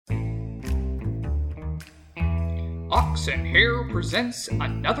Ox and Hare presents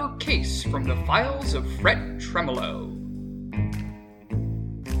another case from the files of Fred Tremolo.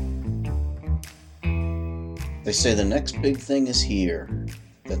 They say the next big thing is here,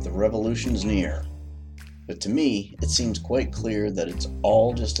 that the revolution's near. But to me, it seems quite clear that it's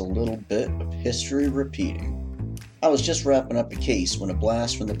all just a little bit of history repeating. I was just wrapping up a case when a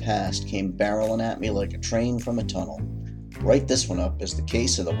blast from the past came barreling at me like a train from a tunnel. Write this one up as the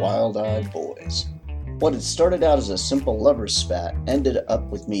case of the Wild-Eyed Boys. What had started out as a simple lover's spat ended up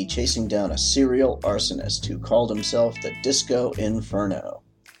with me chasing down a serial arsonist who called himself the Disco Inferno.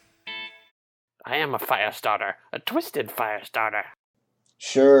 I am a fire starter, a twisted fire starter.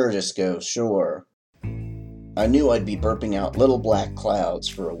 Sure, Disco, sure. I knew I'd be burping out little black clouds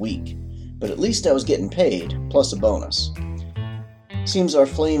for a week, but at least I was getting paid, plus a bonus. Seems our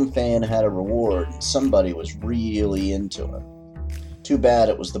flame fan had a reward and somebody was really into him. Too bad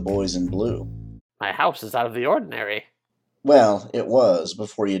it was the boys in blue. My house is out of the ordinary. Well, it was,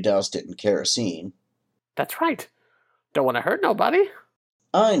 before you doused it in kerosene. That's right. Don't want to hurt nobody.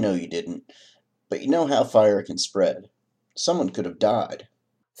 I know you didn't, but you know how fire can spread. Someone could have died.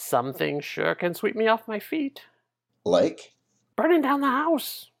 Some things sure can sweep me off my feet. Like? Burning down the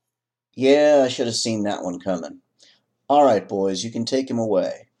house. Yeah, I should have seen that one coming. All right, boys, you can take him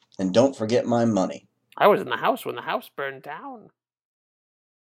away. And don't forget my money. I was in the house when the house burned down.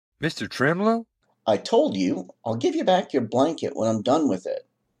 Mr. Tremolo? I told you, I'll give you back your blanket when I'm done with it.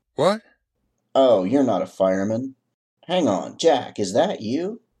 What? Oh, you're not a fireman. Hang on, Jack, is that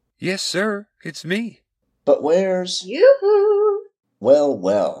you? Yes, sir, it's me. But where's... Yoo-hoo!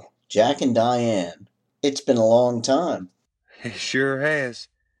 Well, Jack and Diane. It's been a long time. It sure has.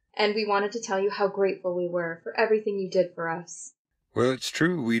 And we wanted to tell you how grateful we were for everything you did for us. Well, it's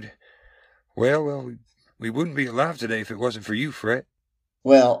true, we wouldn't be alive today if it wasn't for you, Fred.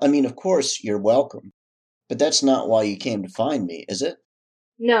 Well, I mean, of course, you're welcome. But that's not why you came to find me, is it?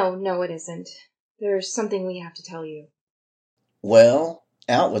 No, it isn't. There's something we have to tell you. Well,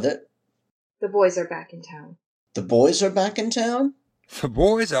 out with it. The boys are back in town. The boys are back in town? The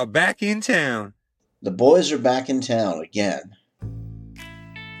boys are back in town. The boys are back in town again.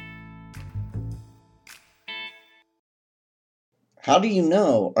 How do you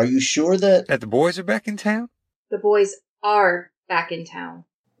know? Are you sure that... That the boys are back in town? The boys are back in town.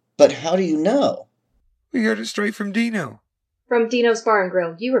 But how do you know? We heard it straight from Dino. From Dino's Bar and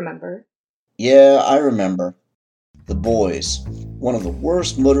Grill, you remember. Yeah, I remember. The boys. One of the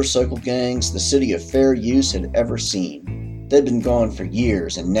worst motorcycle gangs the city of Fair Use had ever seen. They'd been gone for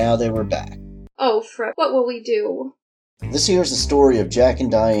years, and now they were back. Oh, Fred, what will we do? This here's the story of Jack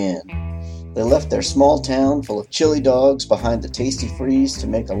and Diane. They left their small town full of chili dogs behind the Tasty Freeze to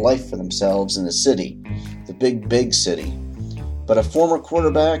make a life for themselves in the city, the big city. But a former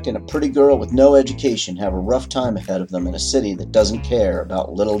quarterback and a pretty girl with no education have a rough time ahead of them in a city that doesn't care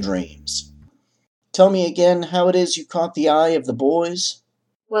about little dreams. Tell me again how it is you caught the eye of the boys?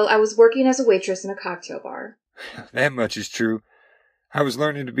 Well, I was working as a waitress in a cocktail bar. That much is true. I was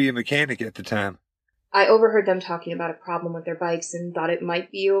learning to be a mechanic at the time. I overheard them talking about a problem with their bikes and thought it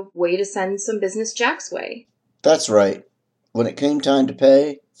might be a way to send some business Jack's way. That's right. When it came time to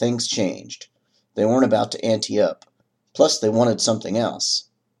pay, things changed. They weren't about to ante up. Plus, they wanted something else.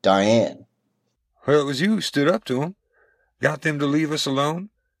 Diane. Well, it was you who stood up to them, got them to leave us alone,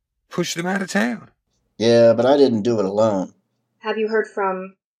 pushed them out of town. Yeah, but I didn't do it alone. Have you heard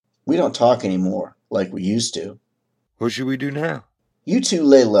from... We don't talk anymore, like we used to. What should we do now? You two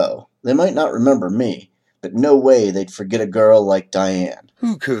lay low. They might not remember me, but no way they'd forget a girl like Diane.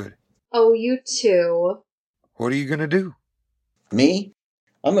 Who could? Oh, you two. What are you going to do? Me?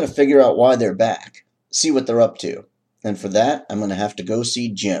 I'm going to figure out why they're back, see what they're up to. And for that, I'm going to have to go see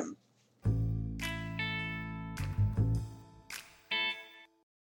Jim.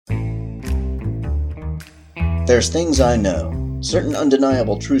 There's things I know, certain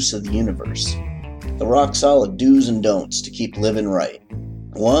undeniable truths of the universe. The rock-solid do's and don'ts to keep living right.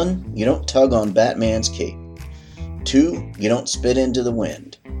 1, you don't tug on Batman's cape. 2, you don't spit into the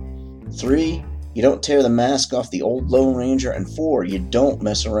wind. 3, you don't tear the mask off the old Lone Ranger. And 4, you don't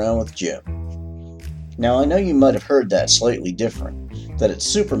mess around with Jim. Now, I know you might have heard that slightly different, that it's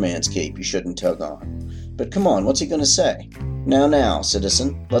Superman's cape you shouldn't tug on. But come on, what's he going to say? Now,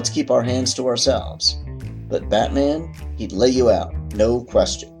 citizen, let's keep our hands to ourselves. But Batman, he'd lay you out, no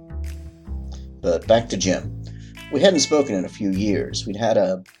question. But back to Jim. We hadn't spoken in a few years. We'd had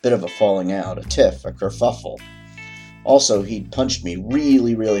a bit of a falling out, a tiff, a kerfuffle. Also, he'd punched me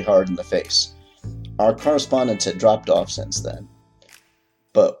really hard in the face. Our correspondence had dropped off since then.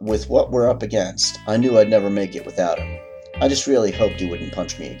 But with what we're up against, I knew I'd never make it without him. I just really hoped he wouldn't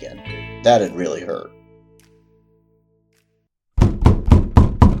punch me again. That'd really hurt.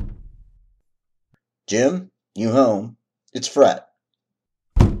 Jim, you home? It's Fret.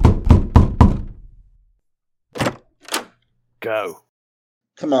 Go.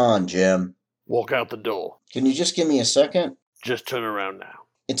 Come on, Jim. Walk out the door. Can you just give me a second? Just turn around now,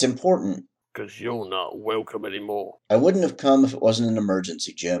 It's important. 'cause you're not welcome anymore. I wouldn't have come if it wasn't an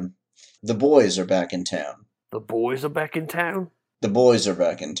emergency, Jim. The boys are back in town. The boys are back in town? The boys are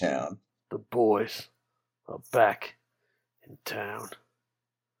back in town. The boys are back in town.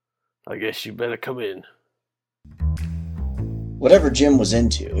 I guess you better come in. Whatever Jim was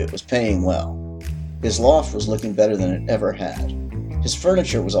into, it was paying well. His loft was looking better than it ever had. His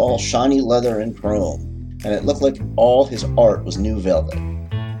furniture was all shiny leather and chrome, and it looked like all his art was new velvet.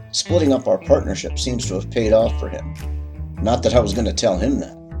 Splitting up our partnership seems to have paid off for him. Not that I was going to tell him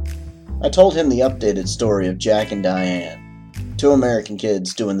that. I told him the updated story of Jack and Diane, two American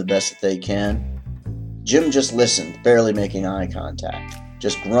kids doing the best that they can. Jim just listened, barely making eye contact,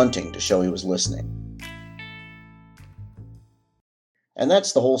 just grunting to show he was listening. And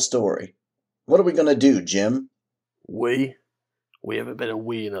that's the whole story. What are we going to do, Jim? We haven't been a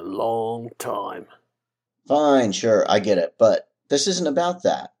we in a long time. Fine, sure, I get it, but this isn't about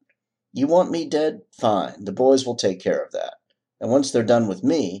that. You want me dead? Fine, the boys will take care of that. And once they're done with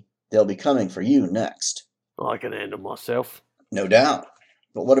me, they'll be coming for you next. I can handle myself. No doubt.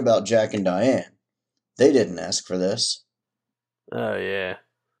 But what about Jack and Diane? They didn't ask for this. Oh, yeah.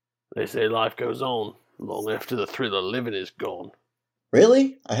 They say life goes on long after the thrill of living is gone.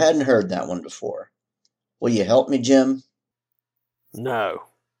 Really? I hadn't heard that one before. Will you help me, Jim? No.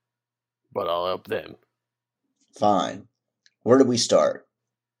 But I'll help them. Fine. Where do we start?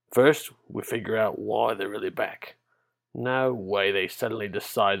 First, we figure out why they're really back. No way they suddenly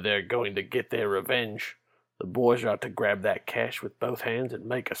decide they're going to get their revenge. The boys are out to grab that cash with both hands and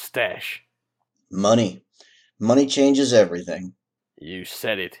make a stash. Money. Money changes everything. You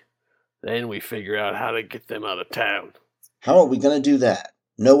said it. Then we figure out how to get them out of town. How are we going to do that?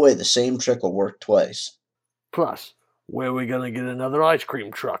 No way the same trick will work twice. Plus, where are we going to get another ice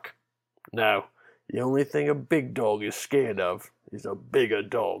cream truck? No, the only thing a big dog is scared of is a bigger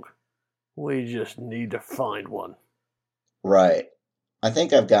dog. We just need to find one. Right. I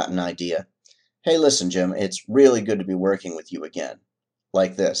think I've got an idea. Hey, listen, Jim, it's really good to be working with you again.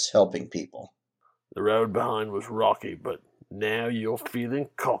 Like this, helping people. The road behind was rocky, but now you're feeling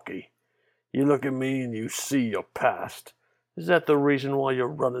cocky. You look at me and you see your past. Is that the reason why you're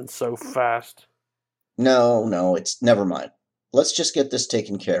running so fast? No, it's never mind. Let's just get this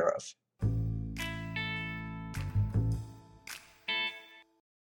taken care of.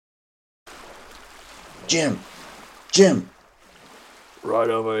 Jim! Right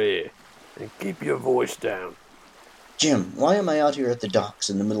over here. And keep your voice down. Jim, why am I out here at the docks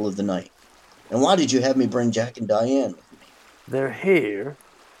in the middle of the night? And why did you have me bring Jack and Diane with me? They're here.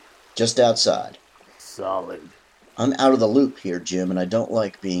 Just outside. Solid. I'm out of the loop here, Jim, and I don't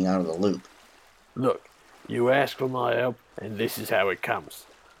like being out of the loop. Look, you asked for my help, and this is how it comes.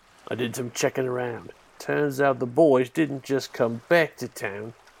 I did some checking around. Turns out the boys didn't just come back to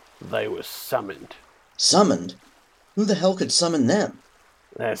town. They were summoned. Summoned? Who the hell could summon them?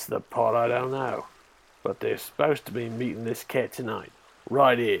 That's the part I don't know. But they're supposed to be meeting this cat tonight.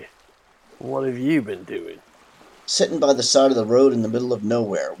 Right here. What have you been doing? Sitting by the side of the road in the middle of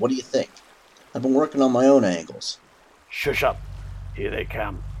nowhere. What do you think? I've been working on my own angles. Shush up. Here they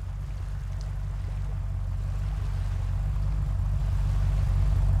come.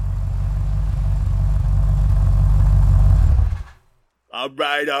 All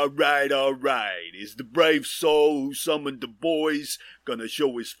right. Is the brave soul who summoned the boys gonna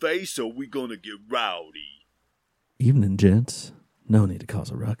show his face, or we gonna get rowdy? Evening, gents. No need to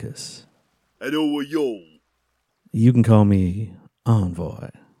cause a ruckus. And who are you? You can call me Envoy.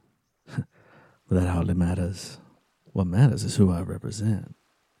 But that hardly matters. What matters is who I represent.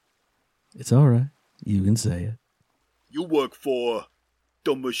 It's all right. You can say it. You work for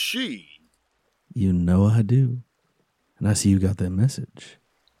the machine. You know I do. And I see you got that message.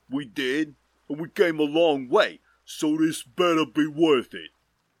 We did, and we came a long way, so this better be worth it.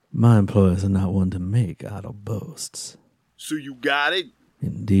 My employers are not one to make idle boasts. So you got it?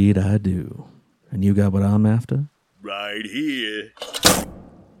 Indeed I do. And you got what I'm after? Right here.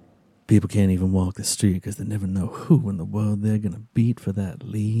 People can't even walk the street because they never know who in the world they're going to beat for that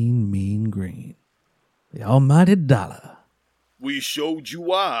lean, mean green. The almighty dollar. We showed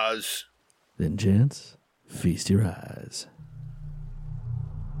you ours. Then, gents, feast your eyes.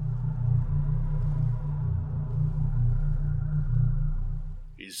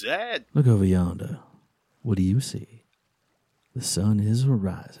 Is that? Look over yonder. What do you see? The sun is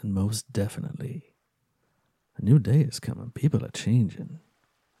rising, most definitely. A new day is coming. People are changing.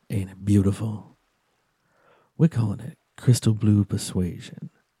 Ain't it beautiful? We're calling it Crystal Blue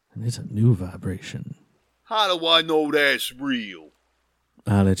Persuasion, and it's a new vibration. How do I know that's real?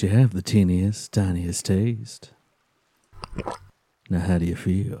 I'll let you have the teeniest, tiniest taste. Now, how do you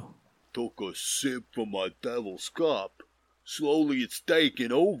feel? Took a sip from my devil's cup. Slowly it's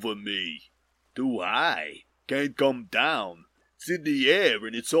taking over me. Too high. Can't come down. It's in the air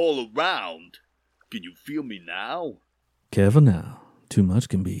and it's all around. Can you feel me now? Careful now. Too much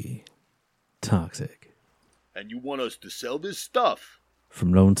can be toxic. And you want us to sell this stuff?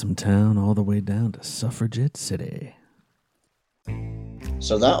 From Lonesome Town all the way down to Suffragette City.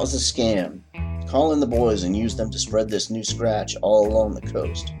 So that was a scam. Call in the boys and use them to spread this new scratch all along the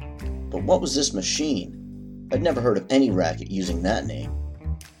coast. But what was this machine? I'd never heard of any racket using that name.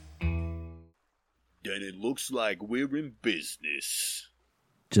 Then it looks like we're in business.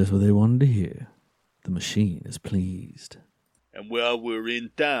 Just what they wanted to hear. The machine is pleased. And while we're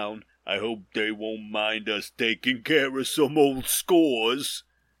in town, I hope they won't mind us taking care of some old scores.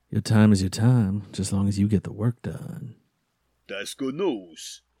 Your time is your time, just long as you get the work done. That's good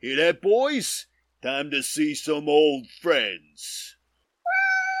news. Hear that, boys? Time to see some old friends.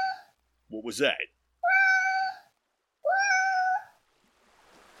 What was that?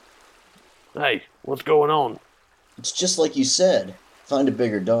 Hey, what's going on? It's just like you said. Find a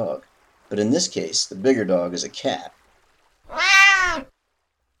bigger dog. But in this case, the bigger dog is a cat.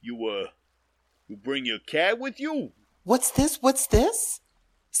 You bring your cat with you? What's this?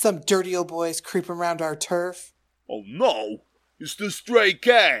 Some dirty old boys creeping around our turf? Oh no, it's the stray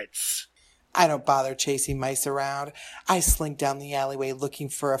cats. I don't bother chasing mice around. I slink down the alleyway looking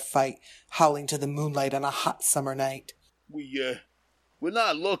for a fight, howling to the moonlight on a hot summer night. We're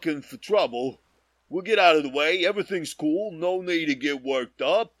not looking for trouble. We'll get out of the way. Everything's cool. No need to get worked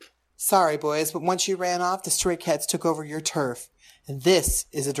up. Sorry, boys, but once you ran off, the stray cats took over your turf. And this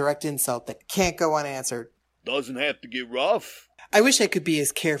is a direct insult that can't go unanswered. Doesn't have to get rough. I wish I could be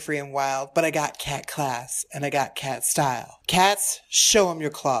as carefree and wild, but I got cat class, and I got cat style. Cats, show 'em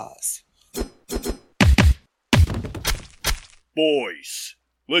your claws. Boys,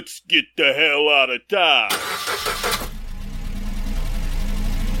 let's get the hell out of town.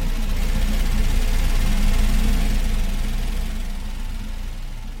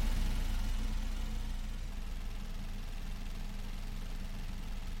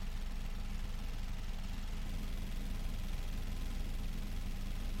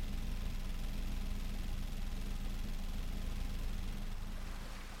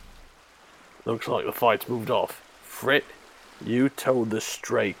 Looks like the fight's moved off. Fred, you told the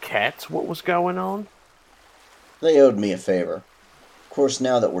stray cats what was going on? They owed me a favor. Of course,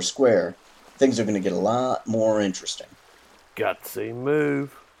 now that we're square, things are going to get a lot more interesting. Gutsy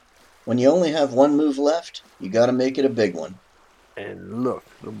move. When you only have one move left, you gotta make it a big one. And look,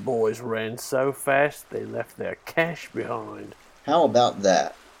 the boys ran so fast they left their cash behind. How about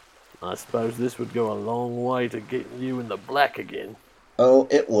that? I suppose this would go a long way to getting you in the black again. Oh,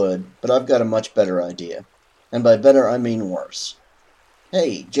 it would, but I've got a much better idea. And by better, I mean worse.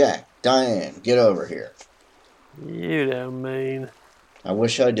 Hey, Jack, Diane, get over here. You don't mean... I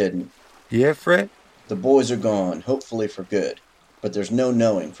wish I didn't. Yeah, Fred? The boys are gone, hopefully for good. But there's no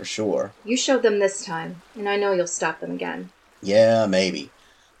knowing for sure. You showed them this time, and I know you'll stop them again. Yeah, maybe.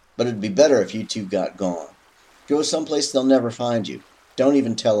 But it'd be better if you two got gone. Go someplace they'll never find you. Don't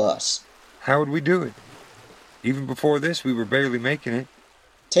even tell us. How would we do it? Even before this, we were barely making it.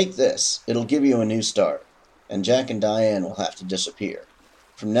 Take this. It'll give you a new start. And Jack and Diane will have to disappear.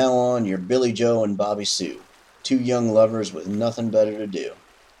 From now on, you're Billy Joe and Bobby Sue. Two young lovers with nothing better to do.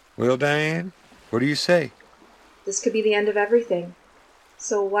 Well, Diane, what do you say? This could be the end of everything.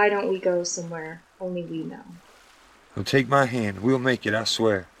 So why don't we go somewhere only we know? Well, take my hand. We'll make it, I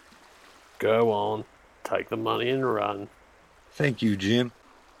swear. Go on. Take the money and run. Thank you, Jim.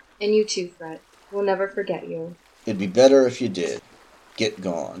 And you too, Fred. We'll never forget you. It'd be better if you did. Get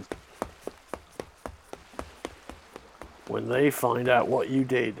gone. When they find out what you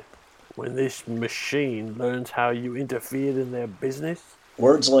did, when this machine learns how you interfered in their business...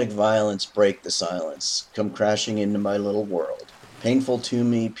 Words like violence break the silence, come crashing into my little world. Painful to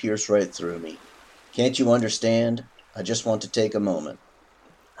me, pierce right through me. Can't you understand? I just want to take a moment.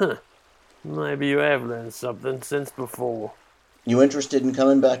 Huh. Maybe you have learned something since before. You interested in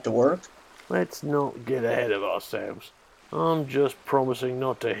coming back to work? Let's not get ahead of ourselves. I'm just promising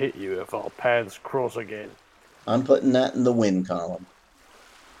not to hit you if our paths cross again. I'm putting that in the win column.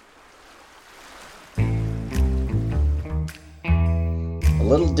 A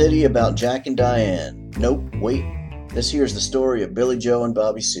little ditty about Jack and Diane. Nope, wait. This here's the story of Billy Joe and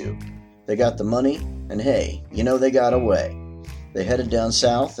Bobby Sue. They got the money, and hey, you know they got away. They headed down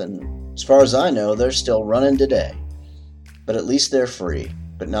south, and As far as I know, they're still running today. But at least they're free,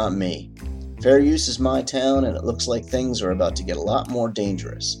 but not me. Fair Use is my town, and it looks like things are about to get a lot more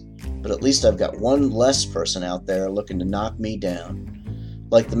dangerous. But at least I've got one less person out there looking to knock me down.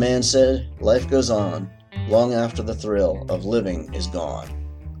 Like the man said, life goes on, long after the thrill of living is gone.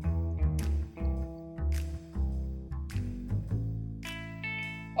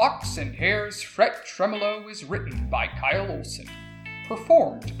 Ox and Hare's Fret Tremolo is written by Kyle Olson.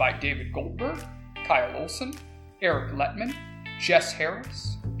 Performed by David Goldberg, Kyle Olson, Eric Letman, Jess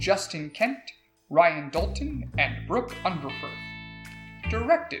Harris, Justin Kent, Ryan Dalton, and Brooke Underford.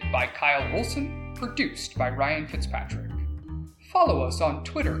 Directed by Kyle Olson, produced by Ryan Fitzpatrick. Follow us on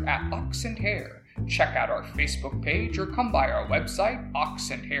Twitter at Ox and Hare. Check out our Facebook page or come by our website,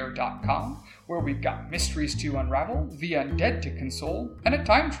 oxandhare.com, where we've got mysteries to unravel, the undead to console, and a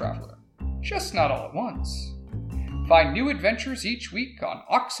time traveler. Just not all at once. Find new adventures each week on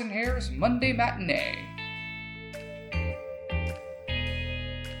Ox and Hare's Monday Matinee.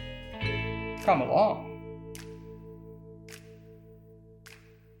 Come along.